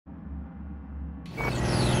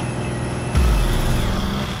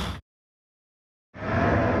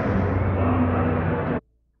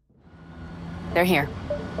They're here.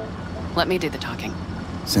 Let me do the talking.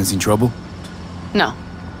 Sensing trouble? No.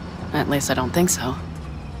 At least I don't think so.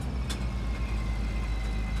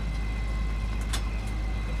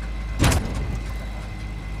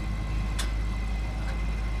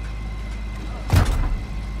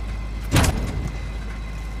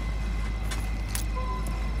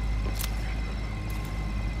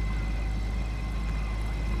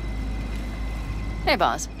 Hey,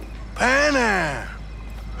 boss. Panna!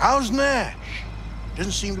 How's Nash?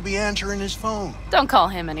 Doesn't seem to be answering his phone. Don't call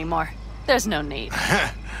him anymore. There's no need.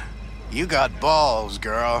 You got balls,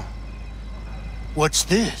 girl. What's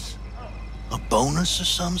this? A bonus of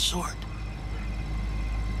some sort?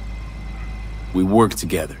 We work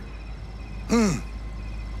together.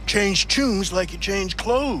 Change tunes like you change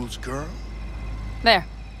clothes, girl. There.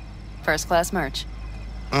 First class merch.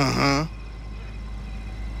 Mm-hmm.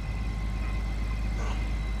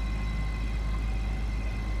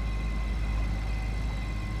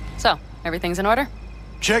 So, everything's in order?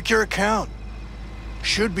 Check your account.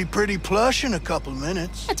 Should be pretty plush in a couple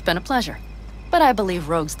minutes. It's been a pleasure. But I believe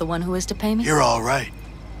Rogue's the one who is to pay me. You're all right.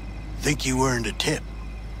 Think you earned a tip.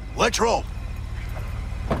 Let's roll.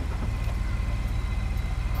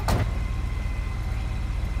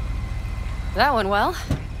 That went well.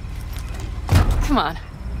 Come on.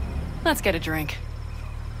 Let's get a drink.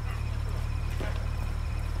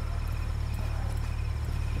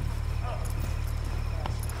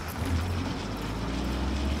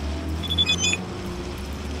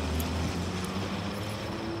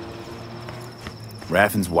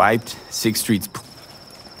 Raffin's wiped, 6th Street's...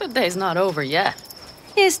 The day's not over yet.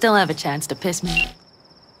 You still have a chance to piss me.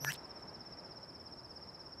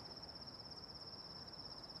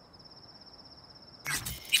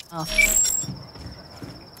 Oh.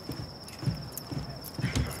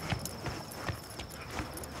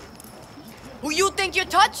 Who you think you're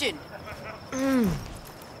touching?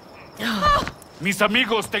 Mis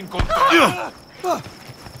amigos te encontraron.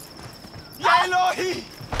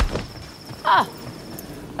 Ah.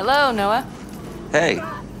 Hello, Noah. Hey,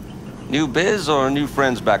 new biz or new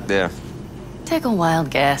friends back there? Take a wild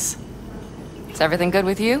guess. Is everything good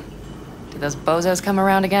with you? Do those bozos come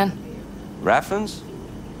around again? Raffins?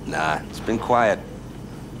 Nah, it's been quiet.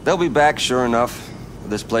 They'll be back, sure enough.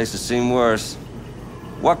 This place has seen worse.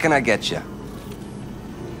 What can I get you?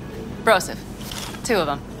 Broseph. 2 of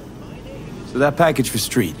them. So that package for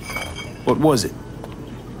Street, what was it?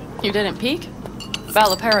 You didn't peek?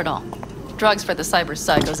 Valoperidol. Drugs for the cyber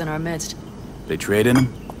psychos in our midst. They trade in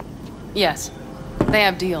them? Yes. They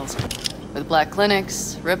have deals. With black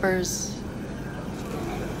clinics, rippers.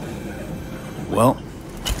 Well,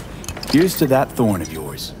 here's to that thorn of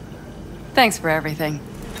yours. Thanks for everything,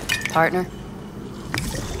 partner.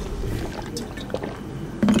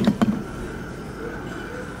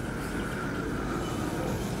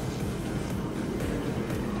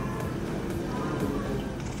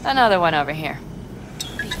 Another one over here.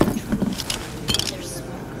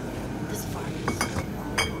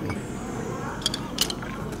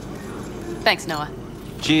 Thanks, Noah.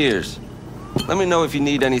 Cheers. Let me know if you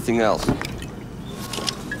need anything else.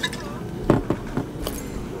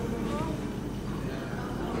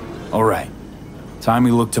 All right. Time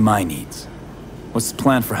we look to my needs. What's the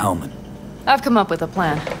plan for Hellman? I've come up with a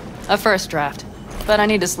plan. A first draft. But I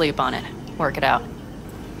need to sleep on it. Work it out.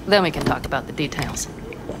 Then we can talk about the details.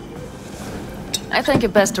 I think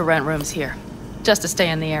it best to rent rooms here. Just to stay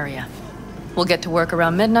in the area. We'll get to work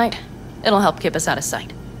around midnight. It'll help keep us out of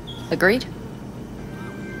sight. Agreed?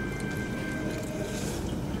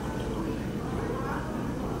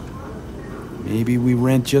 Maybe we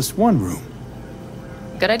rent just one room.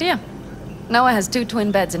 Good idea. Noah has 2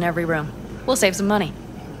 twin beds in every room. We'll save some money.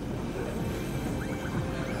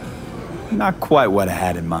 Not quite what I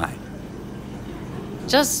had in mind.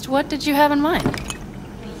 Just what did you have in mind?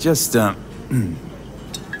 Just,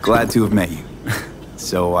 glad to have met you.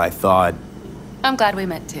 So I thought... I'm glad we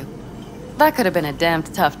met too. That could have been a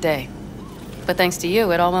damned tough day. But thanks to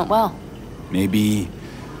you, it all went well. Maybe...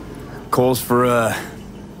 calls for a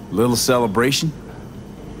little celebration?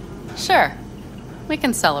 Sure. We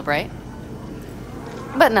can celebrate.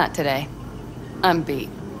 But not today. I'm beat.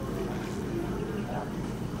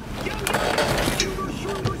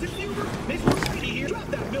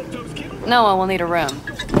 Noah will need a room.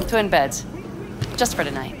 Twin beds. Just for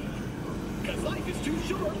tonight.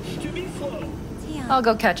 I'll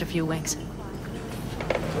go catch a few winks.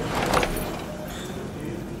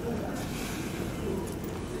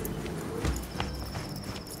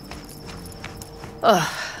 Ugh.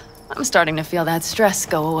 I'm starting to feel that stress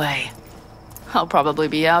go away. I'll probably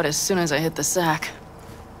be out as soon as I hit the sack.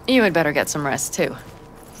 You had better get some rest, too.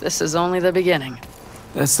 This is only the beginning.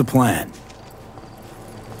 That's the plan.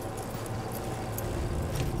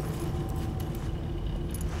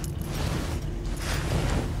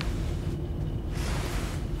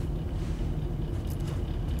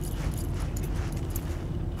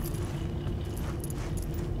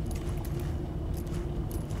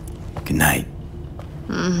 Good night.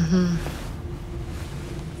 Mm-hmm.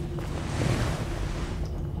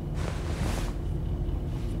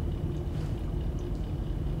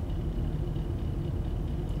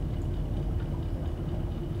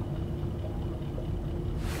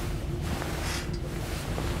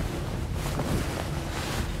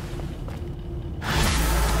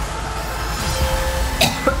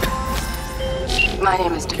 My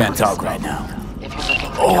name is Can't talk right now. If you're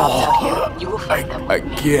looking for jobs out here, you will find them. I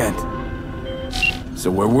can't. So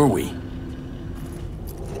where were we?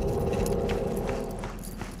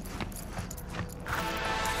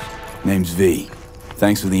 Name's V.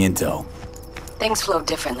 Thanks for the intel. Things flow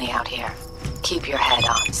differently out here. Keep your head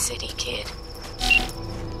on, city kid.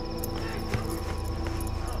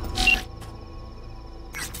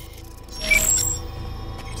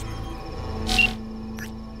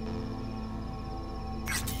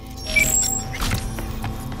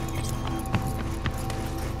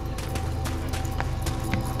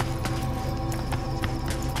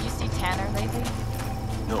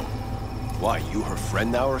 Why, you her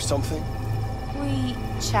friend now or something? We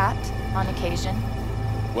chat on occasion.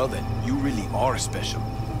 Well then, you really are special.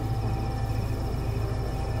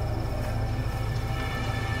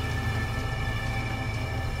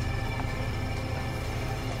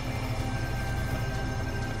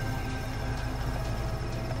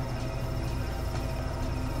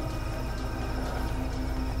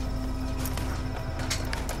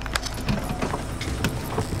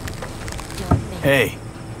 Hey.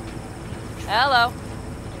 Hello.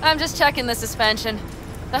 I'm just checking the suspension.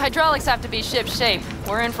 The hydraulics have to be ship-shape.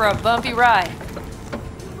 We're in for a bumpy ride.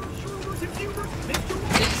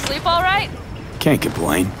 Did you sleep all right? Can't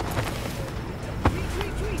complain.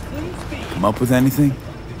 Come up with anything?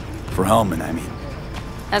 For Hellman, I mean.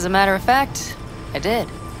 As a matter of fact, I did.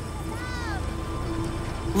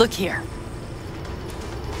 Look here.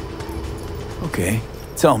 Okay,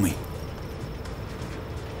 tell me.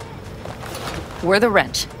 We're the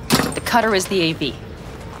wrench. The cutter is the AV.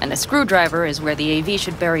 And the screwdriver is where the AV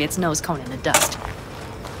should bury its nose cone in the dust.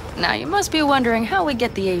 Now, you must be wondering how we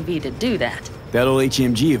get the AV to do that. That old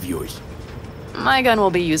HMG of yours. My gun will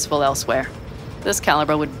be useful elsewhere. This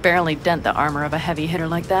caliber would barely dent the armor of a heavy hitter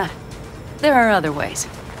like that. There are other ways.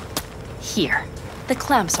 Here. The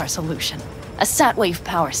clamps are solution. A Satwave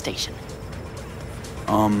power station.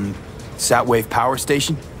 Satwave power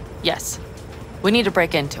station? Yes. We need to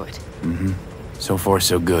break into it. Mm-hmm. So far,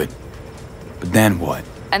 so good. But then what?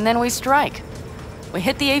 And then we strike. We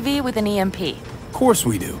hit the AV with an EMP. Of course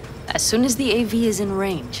we do. As soon as the AV is in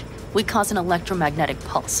range, we cause an electromagnetic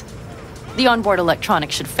pulse. The onboard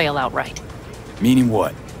electronics should fail outright. Meaning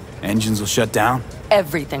what? Engines will shut down?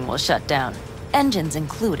 Everything will shut down. Engines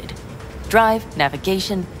included. Drive,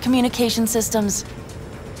 navigation, communication systems.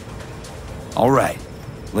 All right.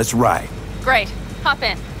 Let's ride. Great. Hop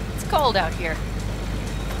in. It's cold out here.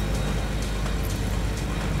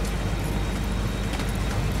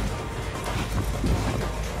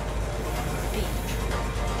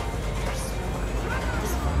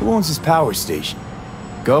 Who owns this power station?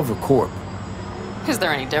 Gov or Corp? Is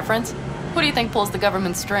there any difference? Who do you think pulls the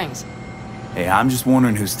government strings? Hey, I'm just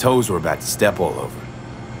wondering whose toes we're about to step all over.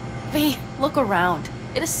 V, look around.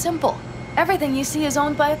 It is simple. Everything you see is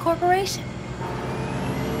owned by a corporation.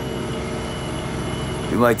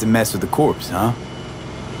 You like to mess with the corpse, huh?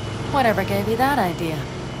 Whatever gave you that idea?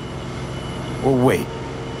 Or wait.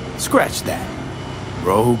 Scratch that.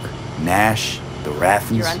 Rogue, Nash, the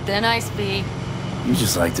Raffens. You're on thin ice, V. You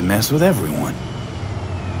just like to mess with everyone.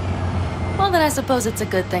 Well, then I suppose it's a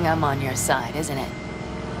good thing I'm on your side, isn't it?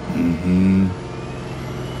 Mm-hmm.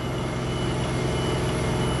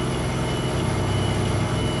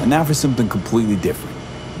 And now for something completely different.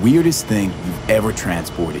 Weirdest thing you've ever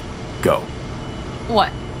transported. Go.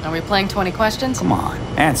 What? Are we playing 20 questions? Come on,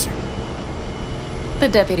 answer. The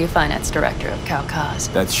Deputy Finance Director of Caucase.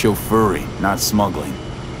 That's chauffeuring, not smuggling.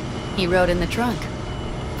 He rode in the trunk.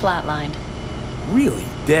 Flatlined. Really?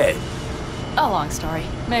 Dead? A long story.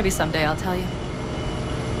 Maybe someday I'll tell you.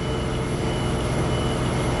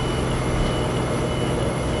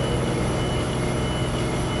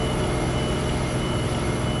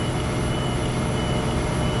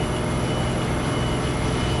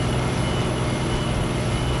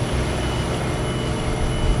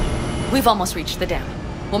 We've almost reached the dam.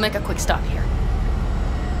 We'll make a quick stop here.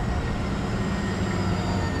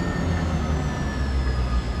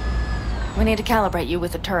 We need to calibrate you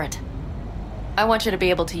with the turret. I want you to be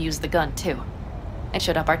able to use the gun, too. It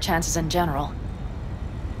should up our chances in general.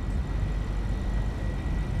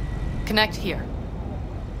 Connect here.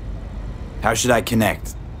 How should I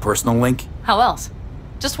connect? Personal link? How else?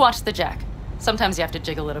 Just watch the jack. Sometimes you have to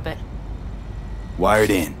jig a little bit. Wired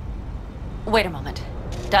in. Wait a moment.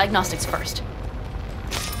 Diagnostics first.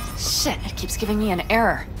 Shit, it keeps giving me an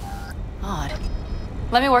error. Odd.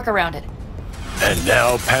 Let me work around it. And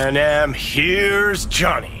now, Pan Am, here's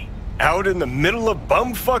Johnny. Out in the middle of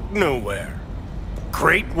bumfuck nowhere.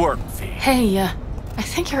 Great work, V. Hey, I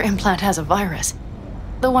think your implant has a virus.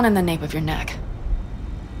 The one in the nape of your neck.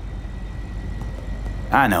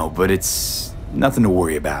 I know, but it's nothing to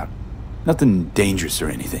worry about. Nothing dangerous or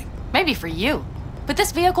anything. Maybe for you. But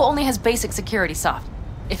this vehicle only has basic security soft.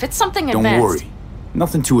 If it's something Don't advanced... worry.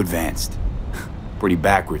 Nothing too advanced. Pretty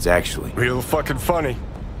backwards, actually. Real fucking funny.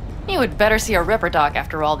 You would better see a Ripper Doc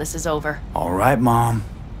after all this is over. All right, Mom.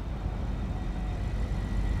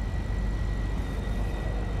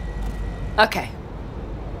 Okay.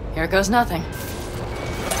 Here goes nothing.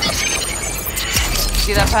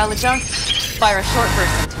 See that pile of junk? Fire a short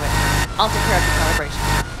burst into it. I'll take care of the calibration.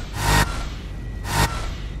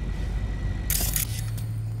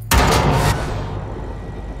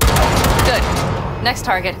 Good. Next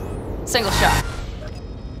target. Single shot.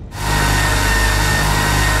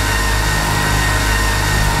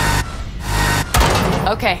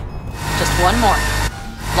 Okay. Just one more.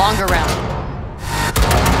 Longer round.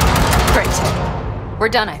 Great. We're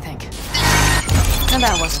done, I think. And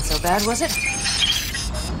that wasn't so bad, was it?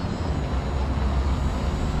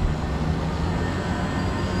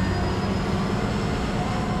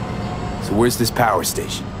 So where's this power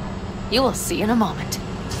station? You will see in a moment.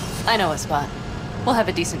 I know a spot. We'll have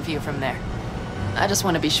a decent view from there. I just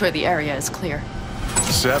want to be sure the area is clear.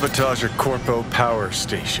 Sabotage a Corpo power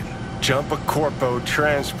station. Jump a Corpo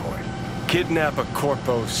transport. Kidnap a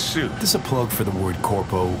Corpo suit. Is this a plug for the word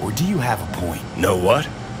Corpo, or do you have a point? Know what?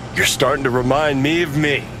 You're starting to remind me of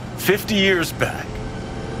me, 50 years back.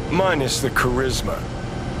 Minus the charisma.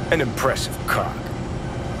 An impressive cock.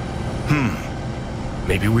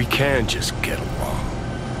 Maybe we can just get along.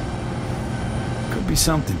 Could be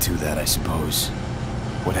something to that, I suppose.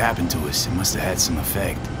 What happened to us, it must have had some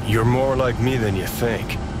effect. You're more like me than you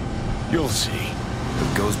think. You'll see.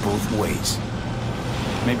 It goes both ways.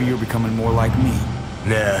 Maybe you're becoming more like me.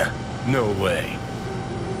 Nah, no way.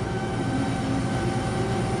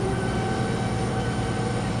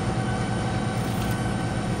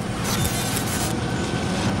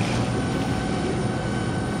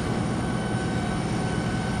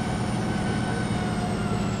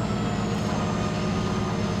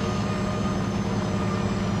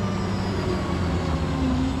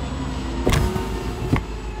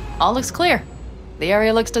 All looks clear. The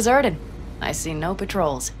area looks deserted. I see no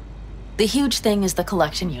patrols. The huge thing is the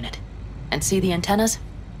collection unit. And see the antennas?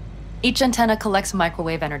 Each antenna collects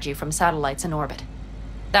microwave energy from satellites in orbit.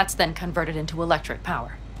 That's then converted into electric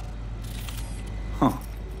power. Huh.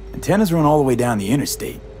 Antennas run all the way down the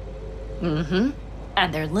interstate. Mm-hmm.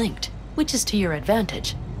 And they're linked, which is to your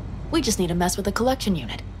advantage. We just need to mess with the collection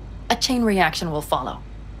unit. A chain reaction will follow.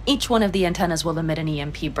 Each one of the antennas will emit an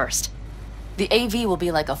EMP burst. The AV will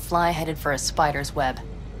be like a fly headed for a spider's web.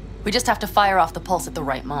 We just have to fire off the pulse at the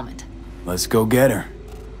right moment. Let's go get her.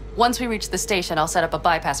 Once we reach the station, I'll set up a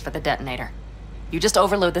bypass for the detonator. You just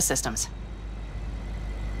overload the systems.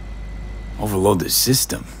 Overload the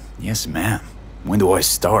system? Yes, ma'am. When do I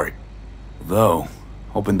start? Though,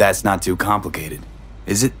 hoping that's not too complicated.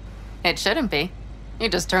 Is it? It shouldn't be. You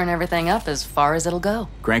just turn everything up as far as it'll go.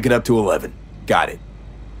 Crank it up to 11. Got it.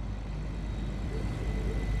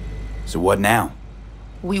 So what now?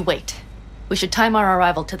 We wait. We should time our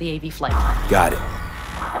arrival to the AV flight plan. Got it.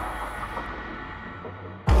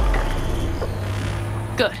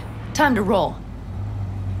 Good. Time to roll.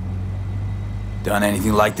 Done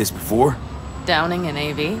anything like this before? Downing an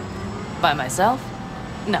AV? By myself?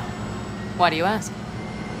 No. Why do you ask?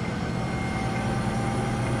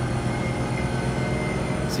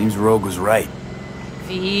 Seems Rogue was right.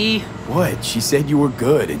 V. What? She said you were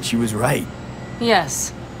good, and she was right.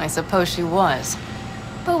 Yes, I suppose she was.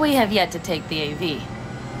 But we have yet to take the AV.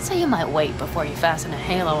 So you might wait before you fasten a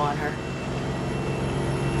halo on her.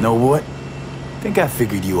 Know what? Think I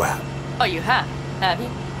figured you out. Oh, you have you?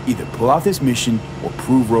 Either pull off this mission or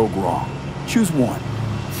prove Rogue wrong. Choose one.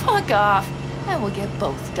 Fuck off. I will get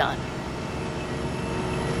both done.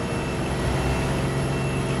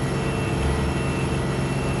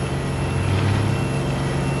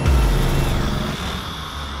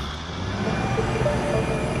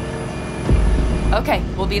 Okay,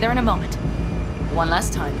 we'll be there in a moment. One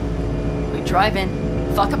last time. We drive in,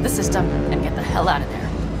 fuck up the system, and get the hell out of there.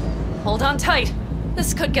 Hold on tight.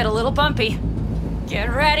 This could get a little bumpy. Get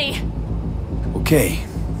ready. Okay,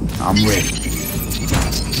 I'm ready.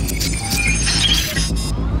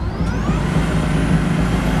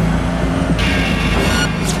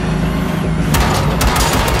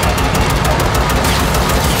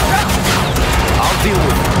 I'll deal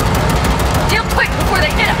with it. Deal quick before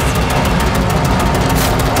they hit us.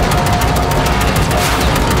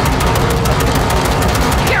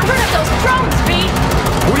 Get rid of those drones, V!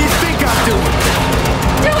 What do you think I'm doing?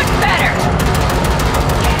 Do it better!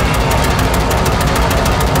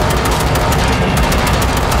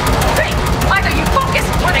 V! Either you focus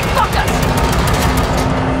or they fuck us!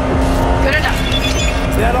 Good enough.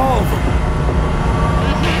 Is that all of them?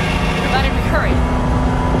 Provided we hurry.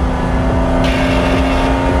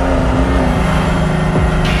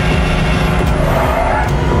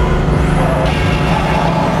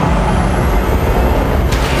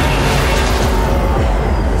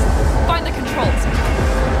 Find the controls.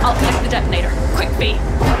 I'll connect the detonator. Quick, V.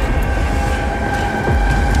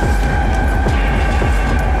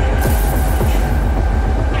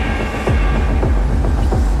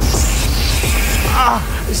 Ah,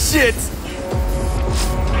 shit!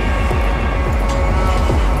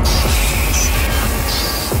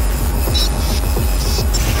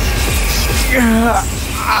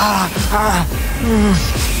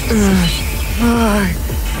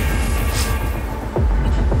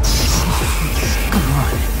 Come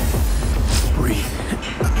on. Breathe.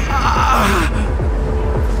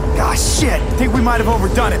 Ah, shit! Think we might have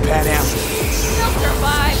overdone it, Pan Am. Still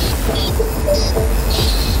survive.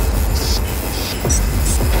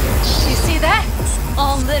 You see that?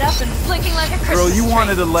 All lit up and blinking like a Christmas Girl, you tree.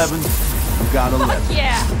 wanted 11. You got 11. Fuck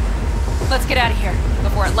yeah! Let's get out of here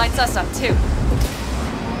before it lights us up too.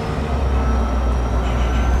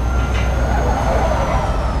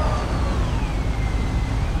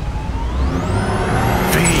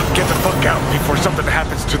 Get the fuck out before something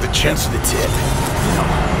happens to the chip. Thanks for the tip. You know,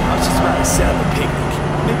 I was just about to set up a picnic.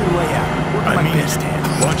 Maybe lay out. Work on my best hand.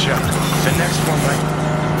 Watch out. The next one might...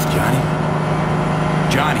 Johnny?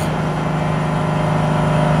 Johnny?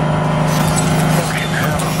 Fucking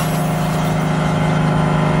hell.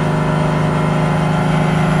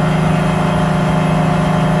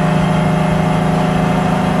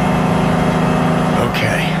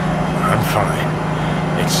 Okay. I'm fine.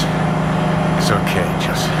 It's okay,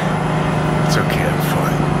 just... It's okay, I'm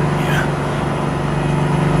fine. Yeah.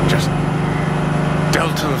 Just...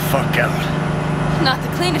 delta the fuck out. Not the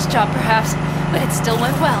cleanest job, perhaps, but it still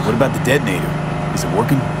went well. What about the detonator? Is it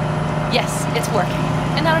working? Yes, it's working.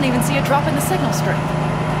 And I don't even see a drop in the signal strength.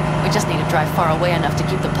 We just need to drive far away enough to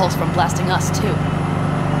keep the pulse from blasting us, too.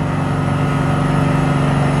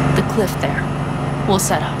 The cliff there. We'll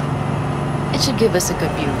set up. It should give us a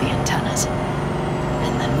good view of the antennas.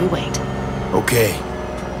 And then we wait. Okay.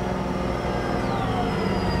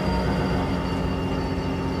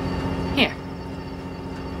 Here.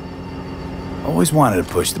 Always wanted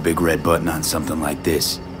to push the big red button on something like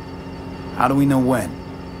this. How do we know when?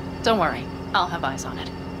 Don't worry. I'll have eyes on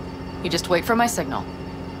it. You just wait for my signal,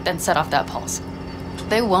 then set off that pulse.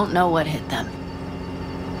 They won't know what hit them.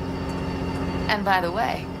 And by the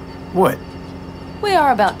way... What? We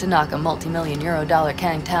are about to knock a multi-million euro dollar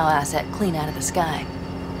Kang Tao asset clean out of the sky.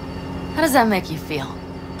 How does that make you feel?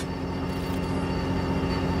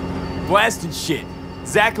 Blasting shit.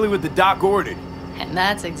 Exactly what the doc ordered. And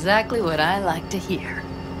that's exactly what I like to hear.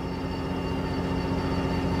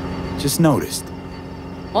 Just noticed.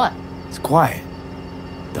 What? It's quiet.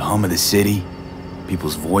 The hum of the city,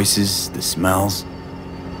 people's voices, the smells.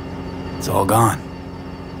 It's all gone.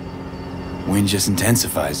 Wind just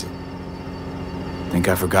intensifies it. Think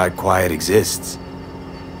I forgot quiet exists.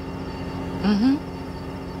 Mm-hmm.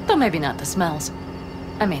 Though maybe not the smells.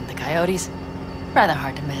 I mean, the coyotes. Rather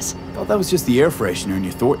hard to miss. Thought that was just the air freshener in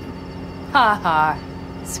your Thornton. Ha ha.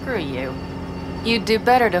 Screw you. You'd do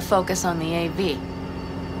better to focus on the AV.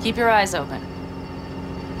 Keep your eyes open.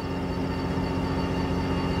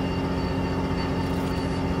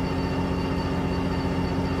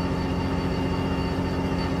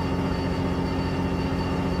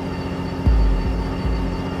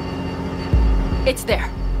 It's there.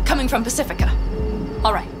 Coming from Pacifica.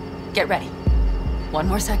 All right. Get ready. One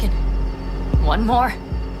more second. One more.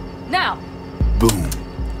 Now! Boom.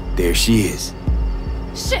 There she is.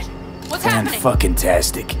 Shit! What's happening?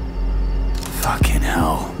 Fan-fucking-tastic. Fucking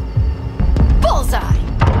hell. Bullseye!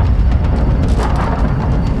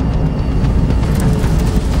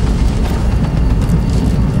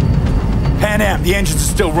 Pan Am, the engines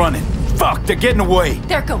are still running. Fuck, they're getting away.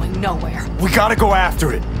 They're going nowhere. We gotta go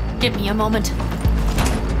after it. Give me a moment.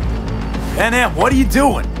 NM, what are you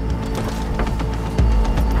doing?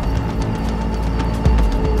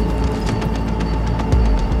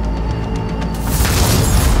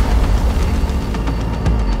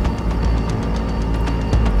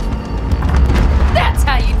 That's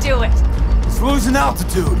how you do it. It's losing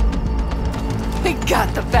altitude. We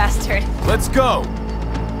got the bastard. Let's go.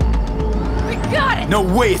 We got it. No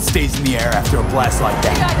way it stays in the air after a blast like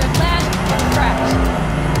We that. either land or crash.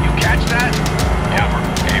 You catch that? Yeah, we're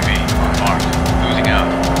AV. Marked. Losing out.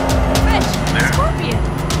 Mitch, Scorpion.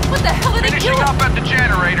 What the hell are they Finishing doing? up at the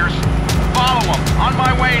generators. Follow them. On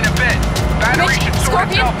my way in a bit. Battery Mitch, should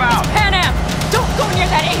sort Scorpion, itself out. it's Pan Am. Don't go near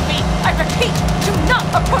that AV. I repeat, do not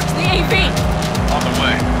approach the AV. On the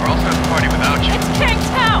way. We're also at the party without you. It's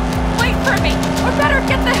Kingstown. Wait for me. Or better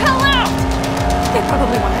get the hell out. They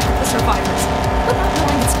probably want to help the survivors, but not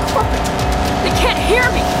knowing it's corporate. They can't hear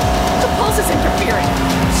me. The pulse is interfering.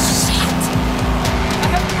 Shit.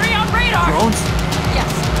 I have 3 on radar. Drones?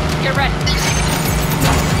 Yes. Get ready.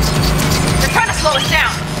 They're trying to slow us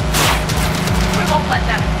down. We won't let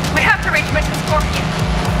them. We have to reach Mission Scorpion.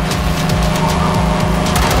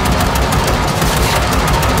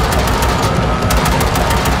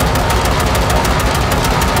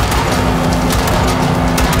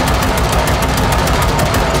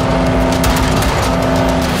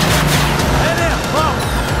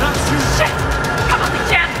 Shit! Probably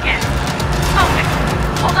jammed again. Okay.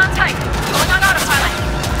 Hold on tight. Going on autopilot.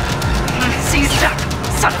 Seized up.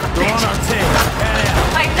 Son of a They're bitch. on our tail.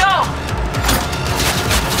 I know!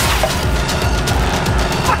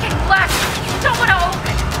 Fucking latch! Don't want to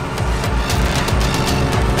open!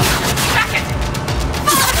 Back it!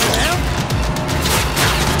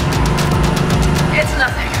 It's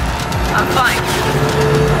nothing. I'm fine.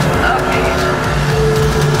 Okay.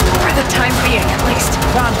 For the time being, at least.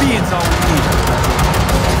 Time being's all we need.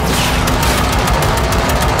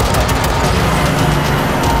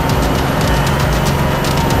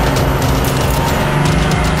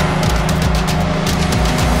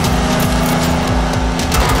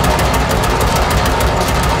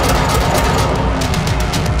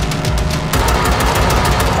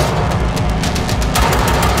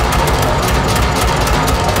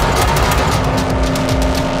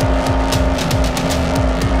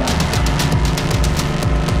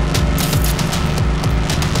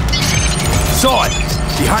 Saw it!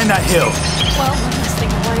 Behind that hill. Well, one less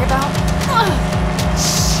thing to worry about.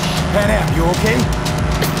 Pan Am, you okay?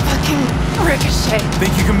 Fucking ricochet.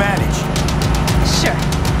 Think you can manage? Sure.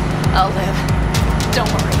 I'll live. Don't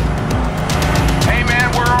worry. Hey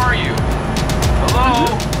man, where are you? Hello?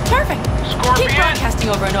 Perfect. Scorpion? Keep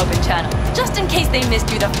broadcasting over an open channel, just in case they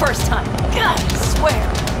missed you the first time. God, I swear.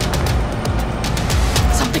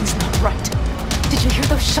 Something's not right. Did you hear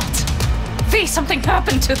those shots? V, something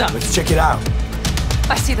happened to them. Let's check it out.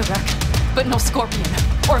 I see the wreck, but no Scorpion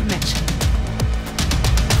or Mitch.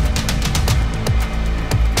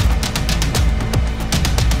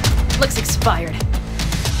 Looks expired.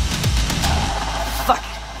 Fuck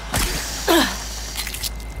it.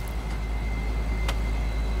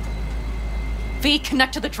 V,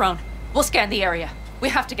 connect to the drone. We'll scan the area. We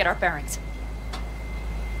have to get our bearings.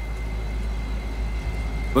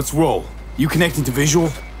 Let's roll. You connecting to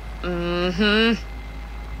visual?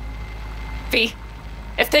 V,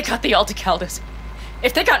 if they got the Aldecaldos,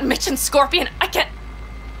 if they got Mitch and Scorpion, I can't...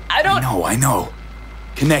 I don't... I know.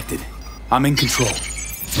 Connected. I'm in control.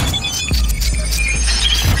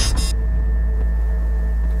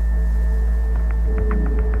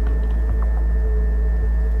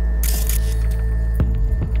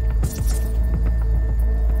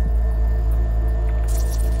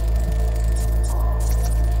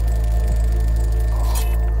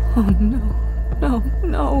 Oh no, no,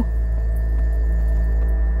 no.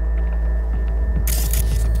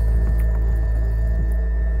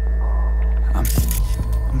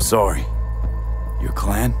 I'm sorry. Your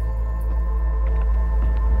clan?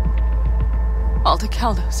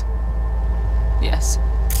 Aldecaldos. Yes.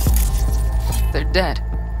 They're dead.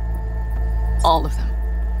 All of them.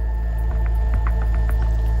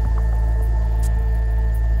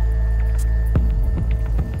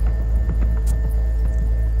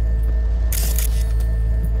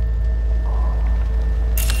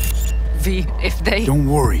 V, if they... Don't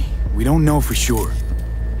worry. We don't know for sure.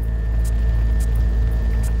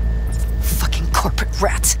 Fucking corporate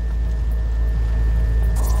rats.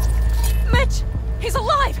 Mitch! He's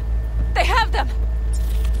alive! They have them!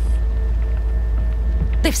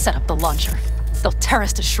 They've set up the launcher. They'll tear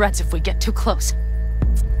us to shreds if we get too close.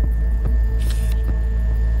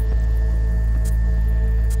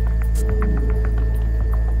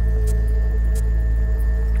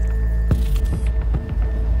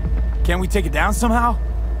 Can't we take it down somehow?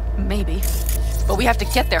 Maybe. But we have to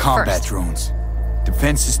get there Combat first. drones.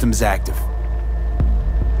 Defense systems active.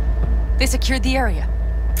 They secured the area.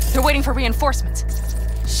 They're waiting for reinforcements.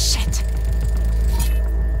 Shit.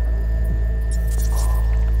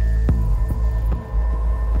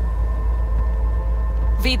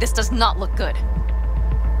 V, this does not look good.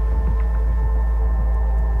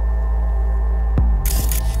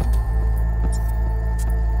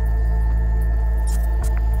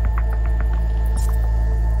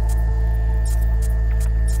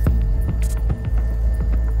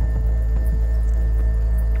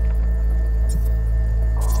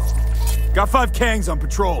 Got 5 Kangs on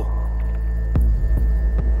patrol.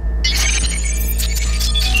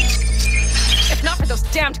 If not for those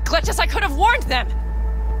damned glitches, I could have warned them!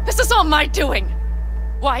 This is all my doing!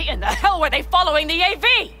 Why in the hell were they following the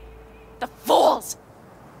AV? The fools!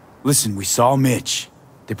 Listen, we saw Mitch.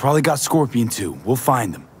 They probably got Scorpion too. We'll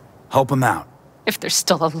find them. Help them out. If they're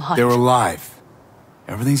still alive. They're alive.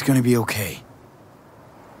 Everything's gonna be okay.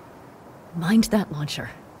 Mind that launcher.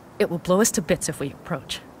 It will blow us to bits if we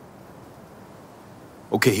approach.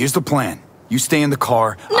 Okay, here's the plan. You stay in the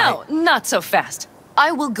car. No, not so fast.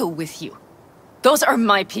 I will go with you. Those are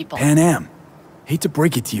my people. Pan Am. Hate to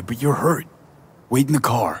break it to you, but you're hurt. Wait in the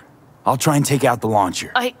car. I'll try and take out the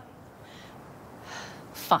launcher.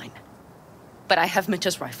 Fine. But I have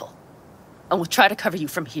Mitch's rifle. And we'll try to cover you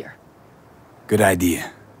from here. Good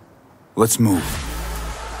idea. Let's move.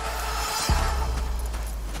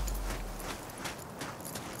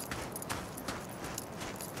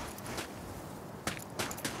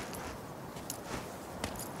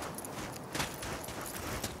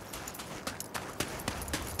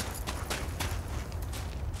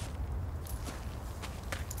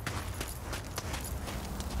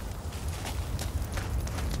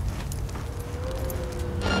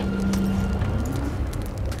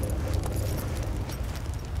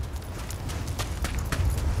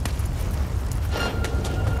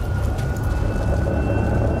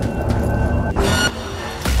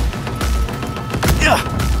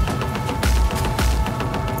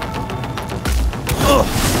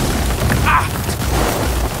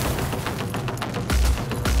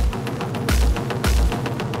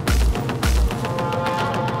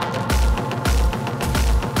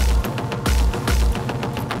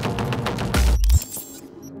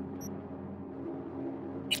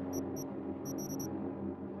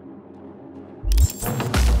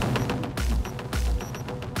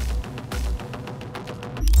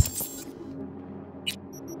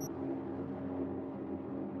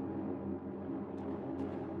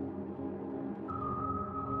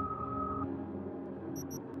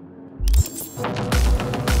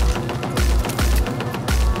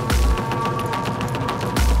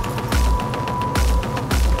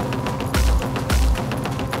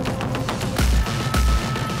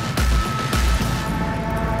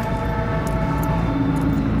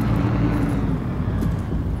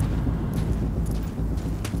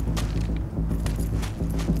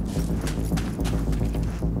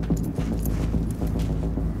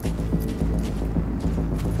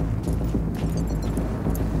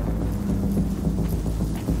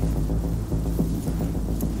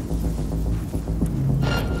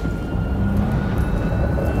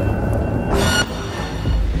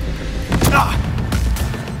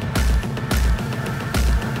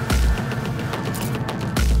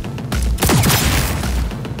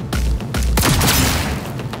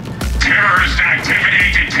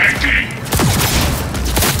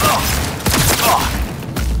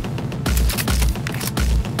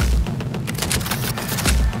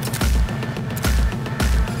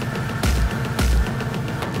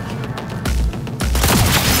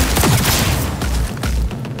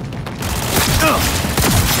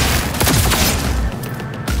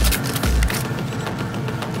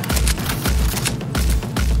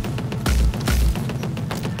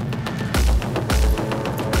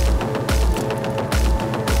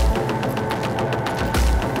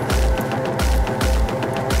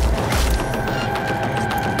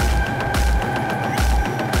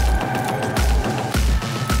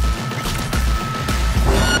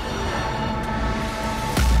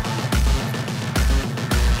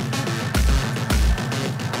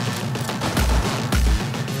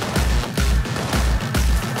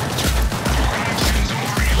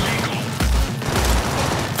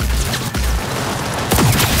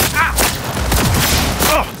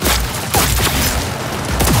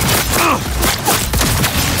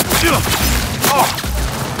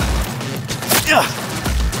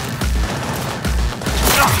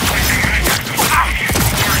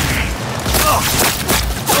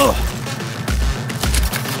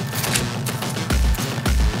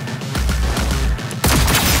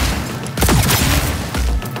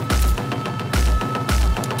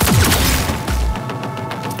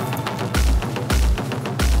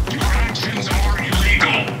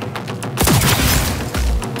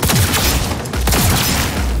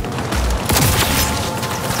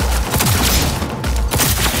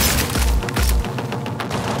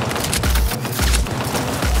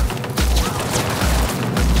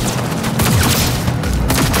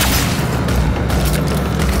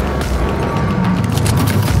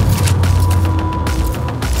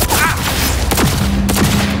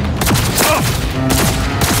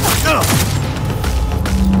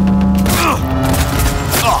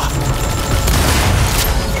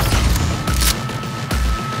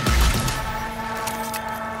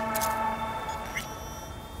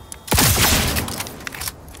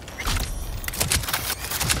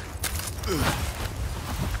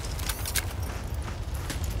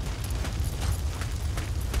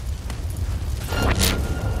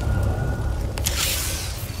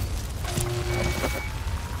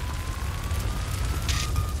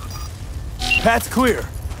 Path's clear.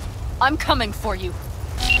 I'm coming for you.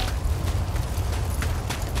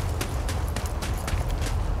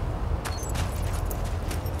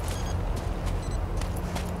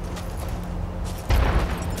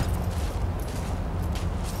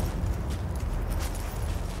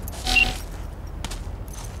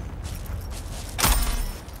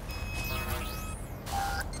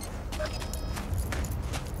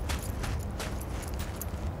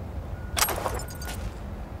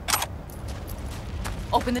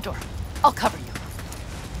 Open the door. I'll cover you.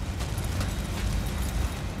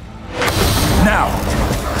 Now!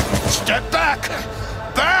 Step back!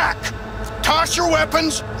 Back! Toss your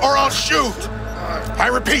weapons, or I'll shoot! I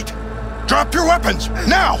repeat, drop your weapons,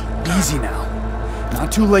 now! Easy now.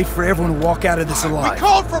 Not too late for everyone to walk out of this alive. We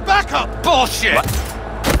called for backup! Bullshit!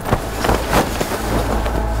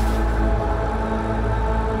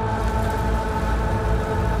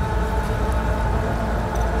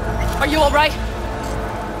 Are you alright?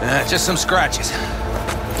 Just some scratches.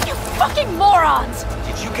 You fucking morons!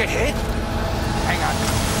 Did you get hit? Hang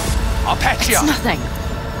on. I'll patch you It's up. nothing.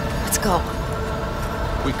 Let's go.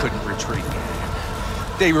 We couldn't retreat.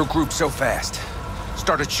 They regrouped so fast.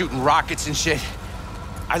 Started shooting rockets and shit.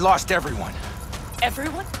 I lost everyone.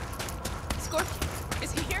 Everyone? Scorpion,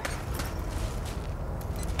 is he here?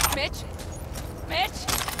 Mitch?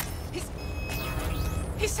 Mitch?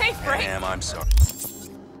 He's safe, right? Damn, I'm sorry.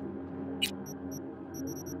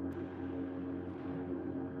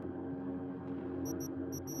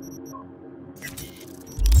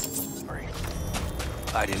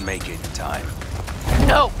 I didn't make it in time.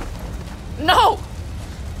 No! No!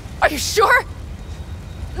 Are you sure?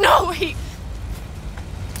 No, he...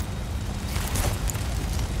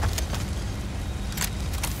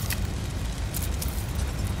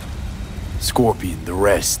 Scorpion, the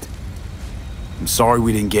rest. I'm sorry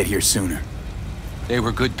we didn't get here sooner. They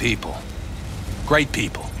were good people. Great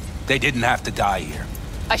people. They didn't have to die here.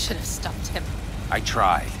 I should have stopped him. I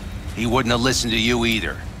tried. He wouldn't have listened to you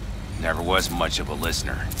either. Never was much of a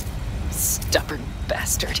listener. Stubborn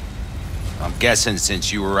bastard. I'm guessing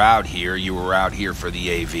since you were out here for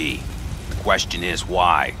the AV. The question is,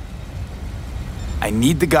 why? I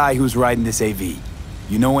need the guy who's riding this AV.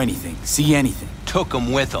 You know anything, see anything. Took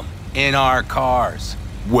him with him. In our cars.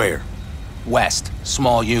 Where? West.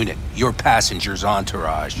 Small unit. Your passenger's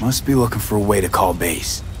entourage. Must be looking for a way to call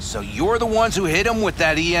base. So you're the ones who hit him with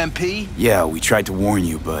that EMP? Yeah, we tried to warn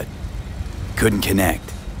you, but couldn't connect.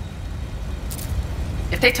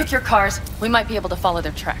 If they took your cars, we might be able to follow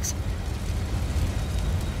their tracks.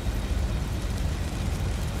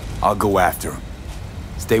 I'll go after him.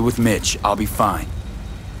 Stay with Mitch, I'll be fine.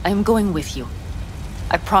 I am going with you.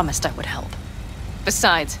 I promised I would help.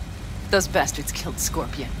 Besides, those bastards killed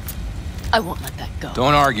Scorpion. I won't let that go.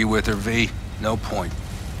 Don't argue with her, V. No point.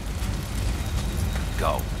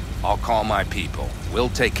 Go. I'll call my people. We'll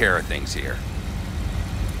take care of things here.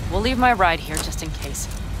 We'll leave my ride here just in case.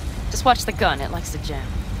 Just watch the gun, it likes to jam.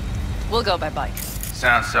 We'll go by bike.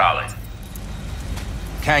 Sounds solid.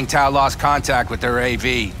 Kang Tao lost contact with their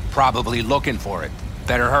AV. Probably looking for it.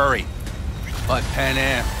 Better hurry. But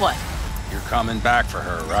Panam, What? you're coming back for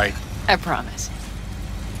her, right? I promise.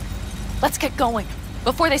 Let's get going,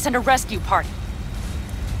 before they send a rescue party.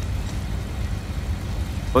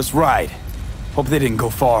 Let's ride. Hope they didn't go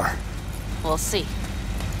far. We'll see.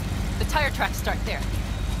 The tire tracks start there.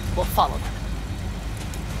 We'll follow them.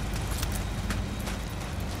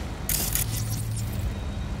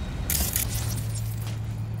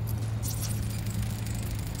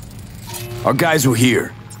 Our guys were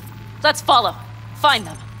here. Let's follow. Find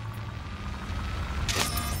them.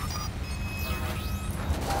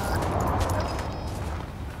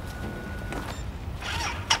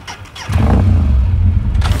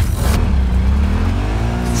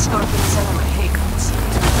 Scorpion said I would hate guns.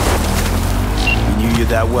 We knew you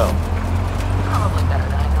that well. Probably better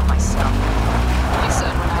than I know myself. He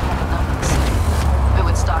said when I had enough of the city, we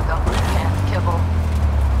would stock up with canned kibble,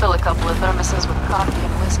 fill a couple of thermoses with coffee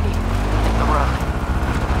and whiskey, and hit the road.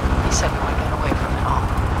 He said we would get away from it all.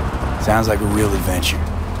 Sounds like a real adventure.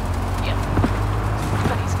 Yeah.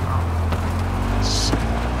 But he's wrong. Shit.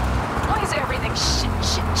 Why is everything shit?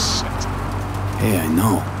 Hey, I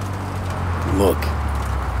know. Look,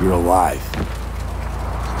 you're alive.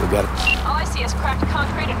 Still got it. All I see is cracked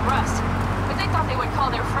concrete and rust. But they thought they would call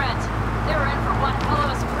their friends. They were in for one hell of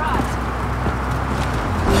a surprise.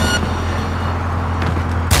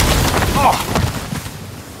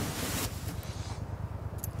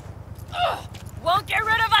 Won't get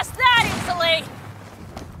rid of us that easily!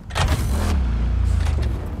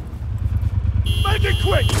 Make it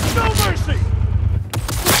quick! No mercy!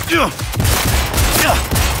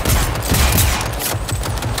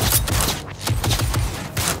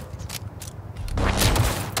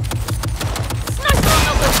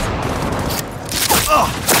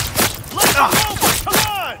 Let's go! Come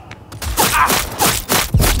on!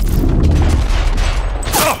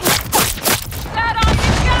 That on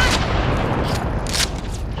your gun!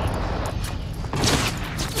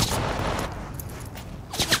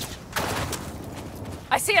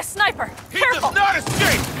 I see a sniper. He Careful! does not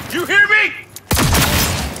escape! You hear me?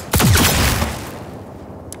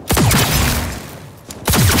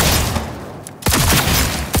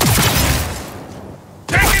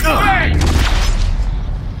 Take it away!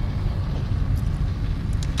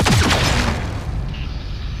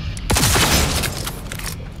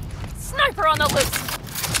 Sniper on the loose!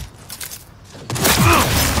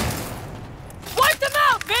 Wipe them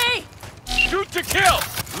out, V! Shoot to kill!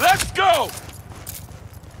 Let's go!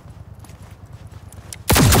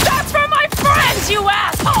 That's for my friends, you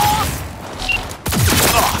assholes!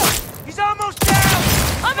 He's almost down!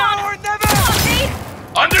 I'm Now on it! or never! Come on, V!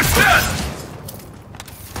 Understood!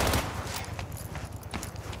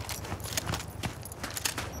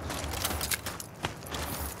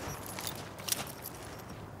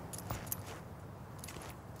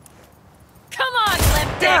 Come on,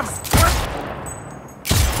 limp dicks!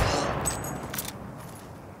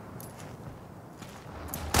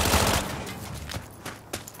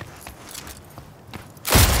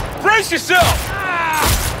 Brace yourself!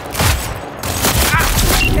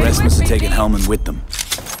 The rest must have taken Hellman with them.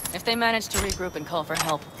 If they manage to regroup and call for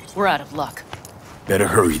help, we're out of luck. Better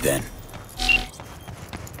hurry then.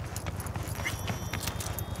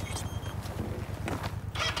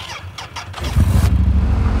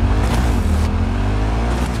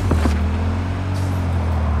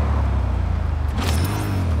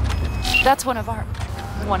 That's one of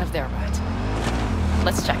their rides.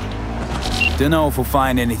 Let's check it. Dunno if we'll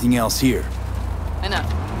find anything else here. Enough.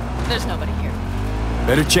 There's nobody here.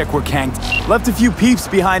 Better check where Kang left a few peeps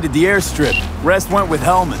behind at the airstrip. Rest went with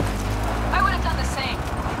Hellman. I would have done the same.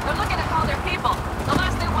 They're looking to call their people. The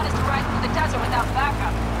last they want is to ride through the desert without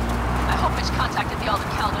backup. I hope Mitch contacted the Alder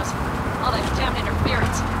Caldos. All that damn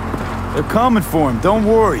interference. They're coming for him, don't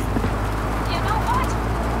worry. You know what?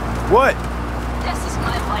 What? This is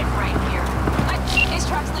my life right here. These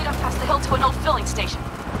tracks lead up past the hill to an old filling station.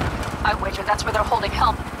 I wager that's where they're holding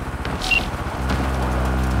help.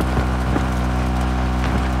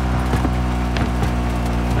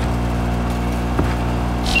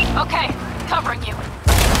 Okay, covering you.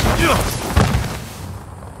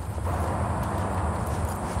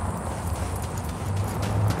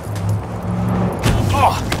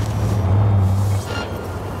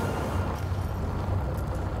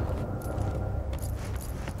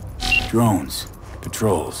 Drones,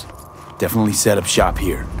 patrols. Definitely set up shop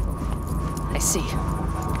here. I see.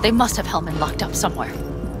 They must have Hellman locked up somewhere.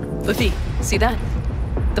 Buffy, see that?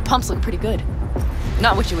 The pumps look pretty good.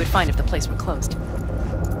 Not what you would find if the place were closed.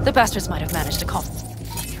 The bastards might have managed to call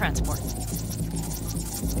transport.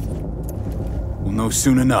 We'll know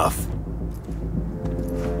soon enough.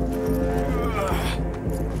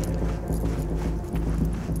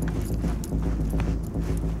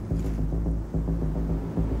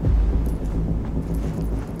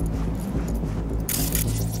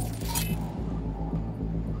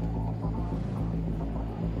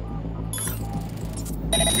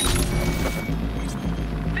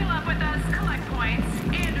 Fill up with us, collect points,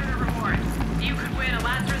 and earn rewards. You could win a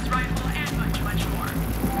Lazarus rifle and much, much more.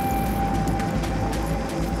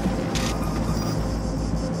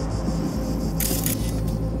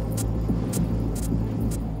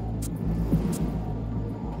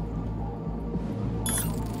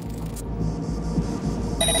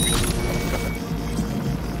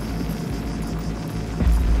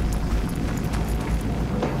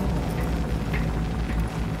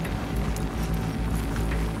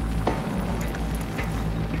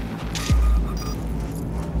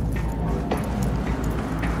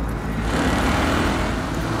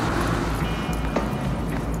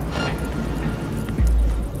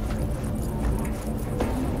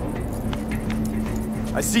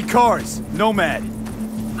 I see cars. Nomad.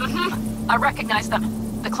 Mm-hmm. I recognize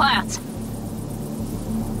them. The clans.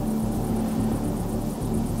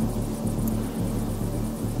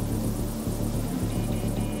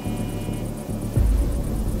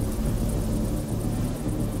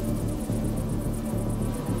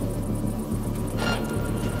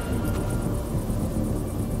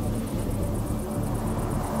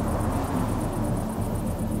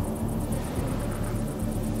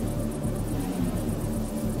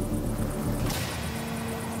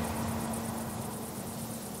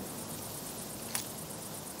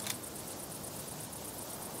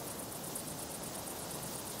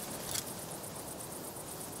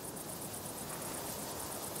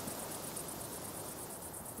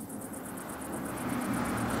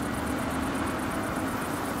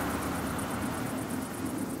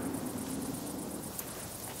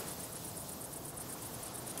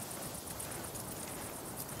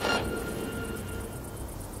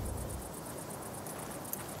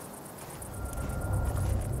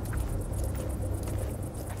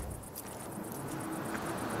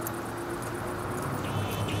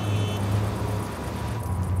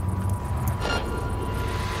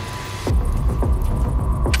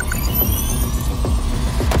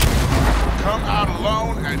 Come out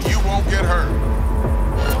alone and you won't get hurt.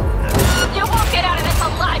 You won't get out of this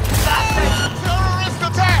alive, you bastard! Terrorist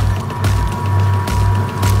attack!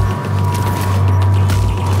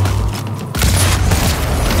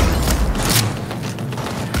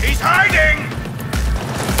 He's hiding!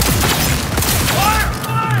 Fire!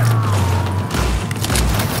 Fire!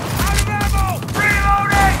 Out of ammo!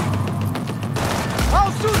 Reloading!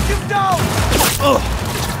 I'll shoot you down! Ugh.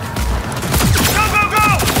 Go, go, go!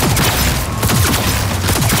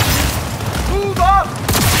 Move up!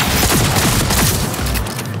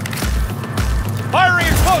 Firing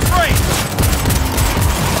at close range!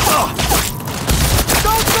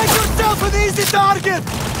 Don't make yourself an easy target!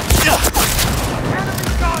 Enemy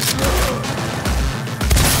got you!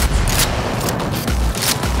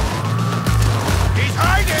 He's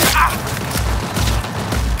hiding!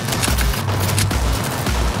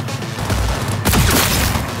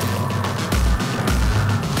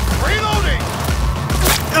 Reloading!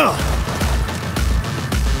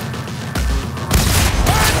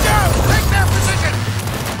 Fire down! Take their position!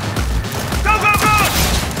 Go, go, go!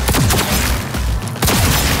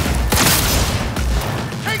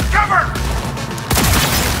 Take cover!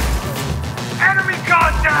 Enemy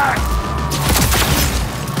contact!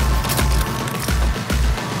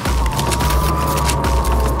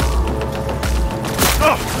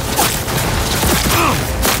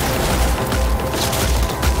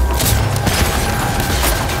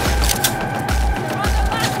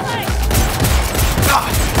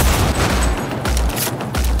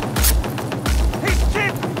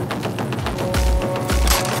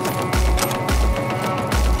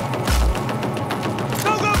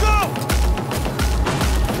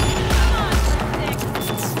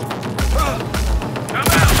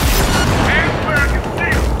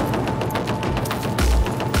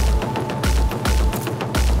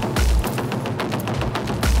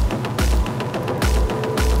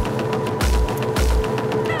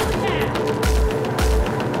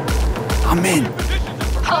 I'm in.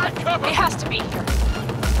 Helmet, he has to be here.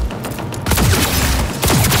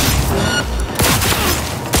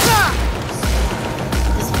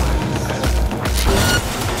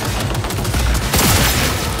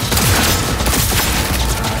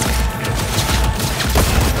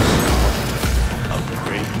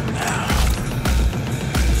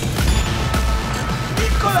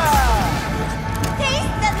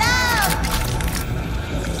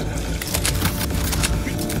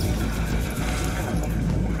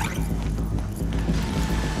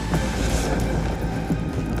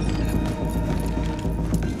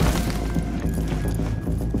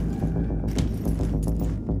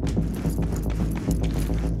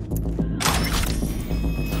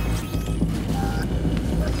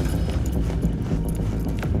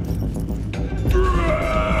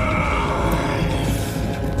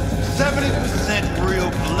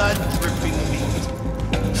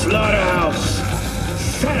 Slaughterhouse!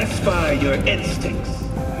 Satisfy your instincts.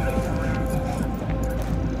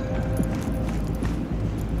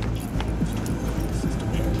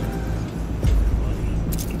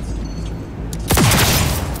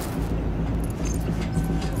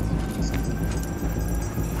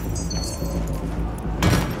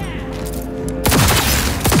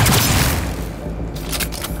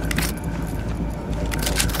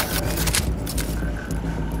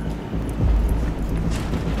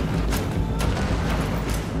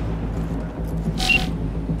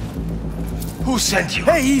 Who sent you?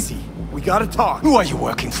 Hey, easy. We gotta talk. Who are you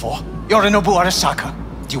working for? Yorinobu Arasaka.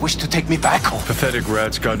 Do you wish to take me back home? Pathetic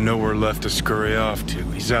rat's got nowhere left to scurry off to.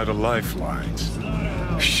 He's out of lifelines.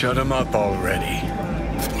 Shut him up already.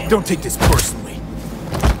 Don't take this personally.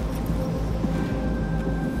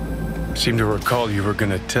 Seem to recall you were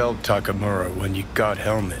gonna tell Takamura when you got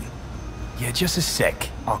Hellman. Yeah, just a sec.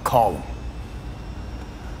 I'll call him.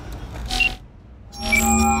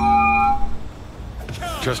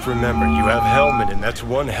 Just remember, you have Hellman, and that's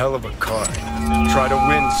one hell of a card. Try to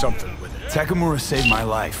win something with it. Takamura saved my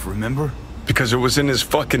life, remember? Because it was in his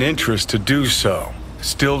fucking interest to do so.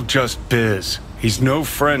 Still just biz. He's no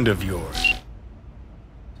friend of yours.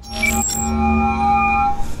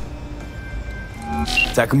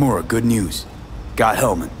 Takamura, good news. Got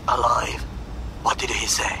Hellman. Alive? What did he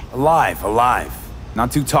say? Alive, alive.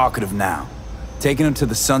 Not too talkative now. Taking him to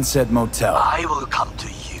the Sunset Motel. I will come to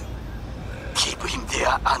you. Keep him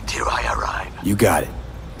there until I arrive. You got it.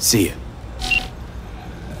 See ya.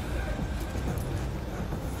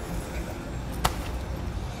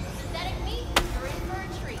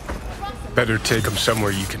 Better take him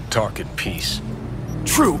somewhere you can talk in peace.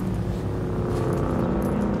 True.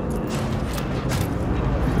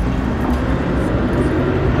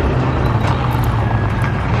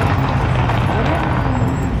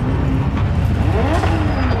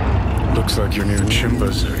 Looks like your new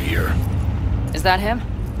Chimbas are here. Is that him?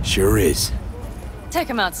 Sure is. Take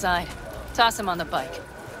him outside. Toss him on the bike.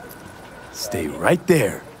 Stay right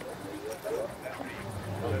there.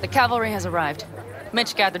 The cavalry has arrived.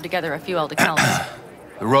 Mitch gathered together a few Aldecaldos.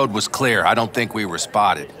 The road was clear. I don't think we were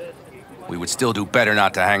spotted. We would still do better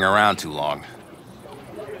not to hang around too long.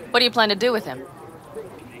 What do you plan to do with him?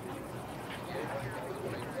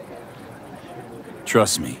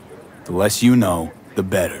 Trust me. The less you know, the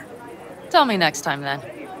better. Tell me next time, then.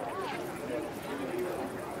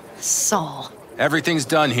 Saul. Everything's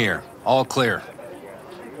done here. All clear.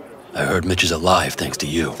 I heard Mitch is alive thanks to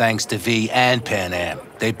you. Thanks to V and Pan Am.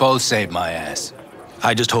 They both saved my ass.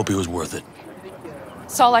 I just hope he was worth it.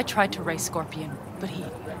 Saul, I tried to raise Scorpion, but he...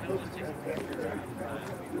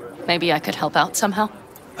 Maybe I could help out somehow?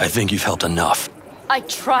 I think you've helped enough. I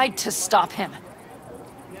tried to stop him.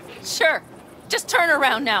 Sure. Just turn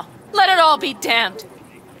around now. Let it all be damned.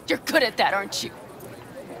 You're good at that, aren't you?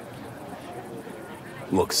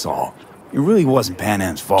 Look, Saul, it really wasn't Pan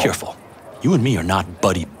Am's fault. Careful. You and me are not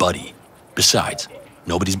buddy-buddy. Besides,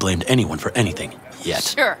 nobody's blamed anyone for anything, yet.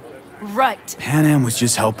 Sure. Right. Pan Am was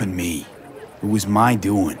just helping me. It was my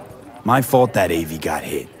doing. My fault that AV got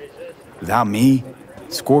hit. Without me,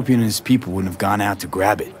 Scorpion and his people wouldn't have gone out to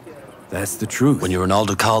grab it. That's the truth. When you're an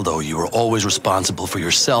Aldecaldo, you are always responsible for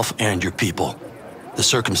yourself and your people. The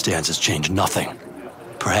circumstances change nothing.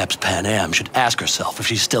 Perhaps Pan Am should ask herself if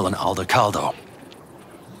she's still an Aldecaldo.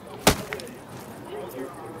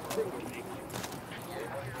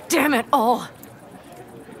 Damn it all!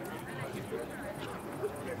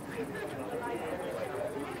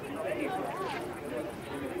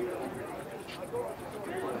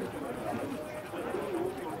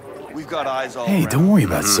 We've got eyes all Hey, around. don't worry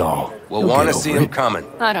about Saul. We'll He'll want to get see over him it. coming.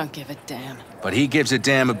 I don't give a damn. But he gives a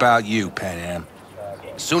damn about you, Pan Am.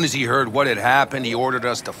 As soon as he heard what had happened, he ordered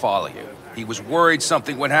us to follow you. He was worried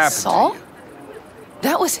something would happen Saul? to you.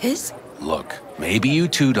 That was his? Look, maybe you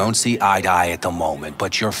two don't see eye to eye at the moment,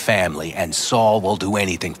 but you're family, and Saul will do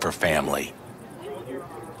anything for family.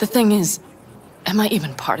 The thing is, am I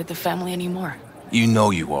even part of the family anymore? You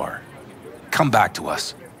know you are. Come back to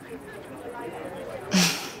us.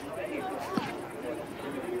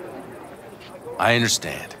 I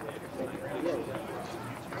understand.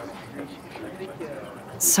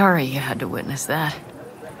 Sorry you had to witness that.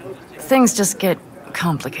 Things just get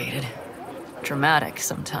complicated. Dramatic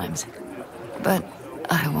sometimes. But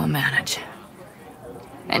I will manage.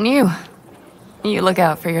 And you look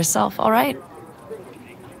out for yourself, all right?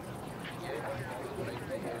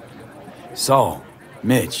 Saul,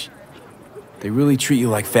 Mitch, they really treat you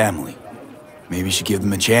like family. Maybe you should give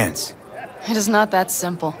them a chance. It is not that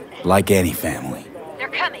simple. Like any family. They're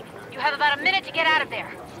coming. You have about a minute to get out of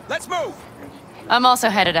there. Let's move! I'm also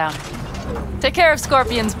headed out. Take care of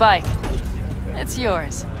Scorpion's bike. It's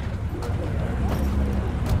yours.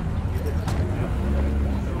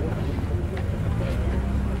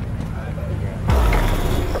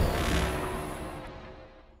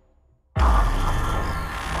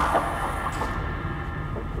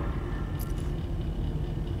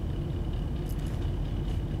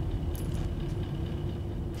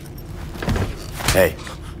 Hey.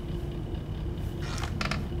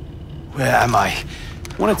 Where am I?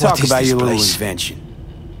 Want to talk What is about this your little place? invention.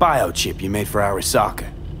 Biochip you made for Arasaka.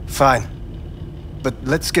 Fine. But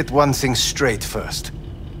let's get one thing straight first.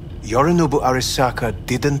 Yorinobu Arasaka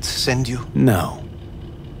didn't send you? No.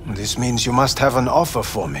 This means you must have an offer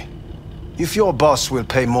for me. If your boss will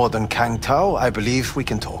pay more than Kang Tao, I believe we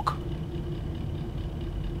can talk.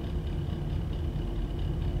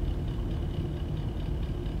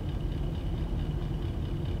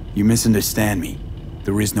 You misunderstand me.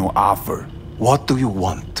 There is no offer. What do you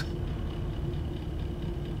want?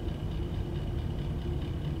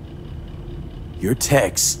 Your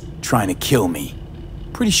text trying to kill me.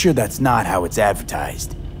 Pretty sure that's not how it's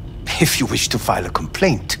advertised. If you wish to file a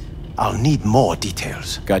complaint, I'll need more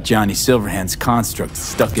details. Got Johnny Silverhand's construct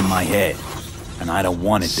stuck in my head, and I don't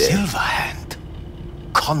want it there. Silverhand?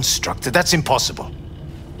 Construct? That's impossible.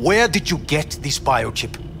 Where did you get this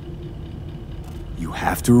biochip? You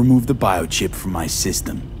have to remove the biochip from my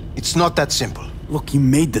system. It's not that simple. Look, you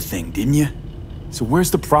made the thing, didn't you? So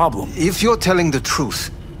where's the problem? If you're telling the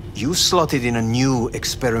truth, you slotted in a new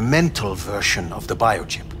experimental version of the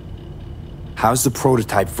biochip. How's the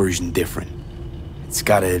prototype version different? It's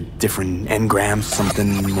got a different engram,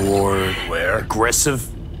 something more... aggressive?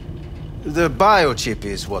 The biochip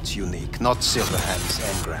is what's unique, not Silverhand's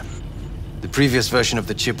engram. The previous version of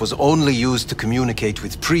the chip was only used to communicate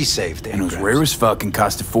with pre-saved engrams. And it was rare as fuck and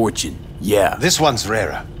cost a fortune. Yeah. This one's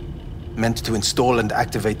rarer. Meant to install and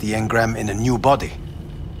activate the engram in a new body.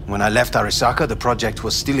 When I left Arasaka, the project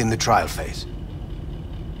was still in the trial phase.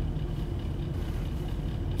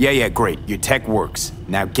 Yeah, great. Your tech works.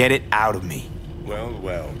 Now get it out of me.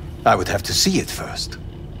 Well. I would have to see it first.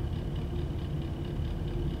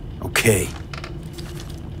 Okay.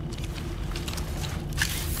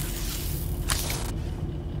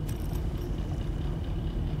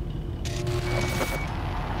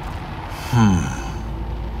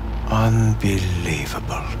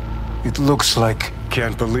 Unbelievable. It looks like...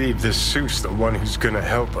 Can't believe this suit's the one who's gonna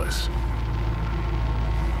help us.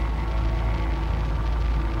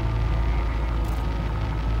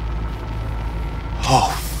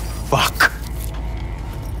 Oh, fuck.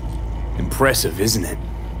 Impressive, isn't it?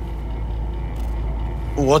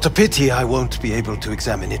 What a pity I won't be able to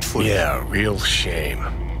examine it fully. Yeah, real shame.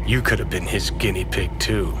 You could have been his guinea pig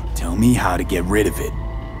too. Tell me how to get rid of it.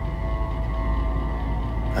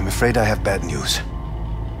 I'm afraid I have bad news.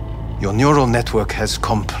 Your neural network has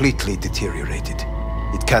completely deteriorated.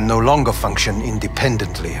 It can no longer function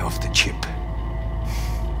independently of the chip.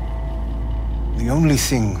 The only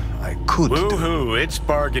thing I could do... Woohoo, it's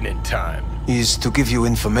bargaining time. ...is to give you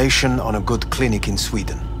information on a good clinic in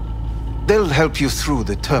Sweden. They'll help you through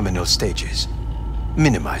the terminal stages.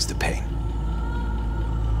 Minimize the pain.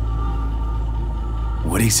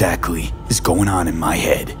 What exactly is going on in my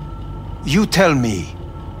head? You tell me,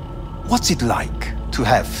 what's it like to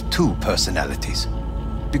have two personalities?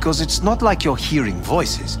 Because it's not like you're hearing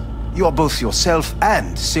voices. You are both yourself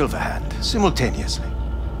and Silverhand, simultaneously.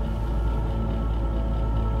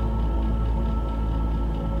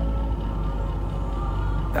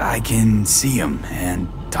 I can see him and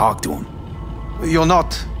talk to him. You're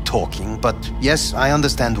not talking, but yes, I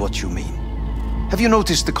understand what you mean. Have you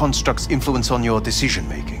noticed the construct's influence on your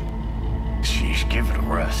decision-making? Sheesh, give it a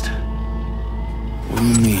rest. What do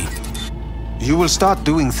you mean? You will start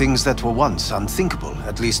doing things that were once unthinkable,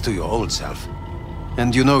 at least to your old self.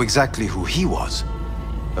 And you know exactly who he was.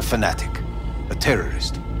 A fanatic, a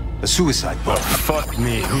terrorist, a suicide bomber. Well, fuck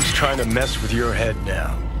me, who's trying to mess with your head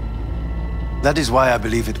now? That is why I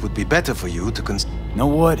believe it would be better for you to Know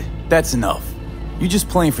what? That's enough. You just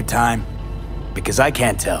playing for time? Because I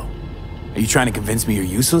can't tell. Are you trying to convince me you're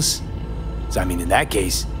useless? So, I mean, in that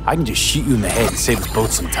case, I can just shoot you in the head and save us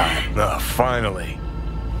both some time. Ah, finally.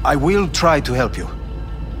 I will try to help you,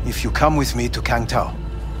 if you come with me to Kangtao.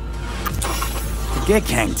 Forget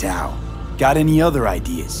Kangtao. Got any other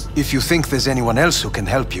ideas? If you think there's anyone else who can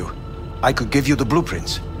help you, I could give you the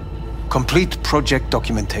blueprints. Complete project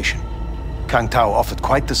documentation. Kangtao offered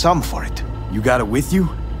quite the sum for it. You got it with you?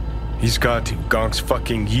 He's got to. Gonk's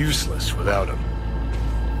fucking useless without him.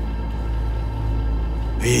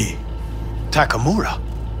 Hey, Takamura?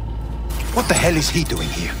 What the hell is he doing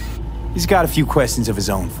here? He's got a few questions of his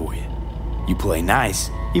own for you. You play nice,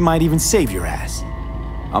 he might even save your ass.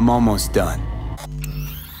 I'm almost done.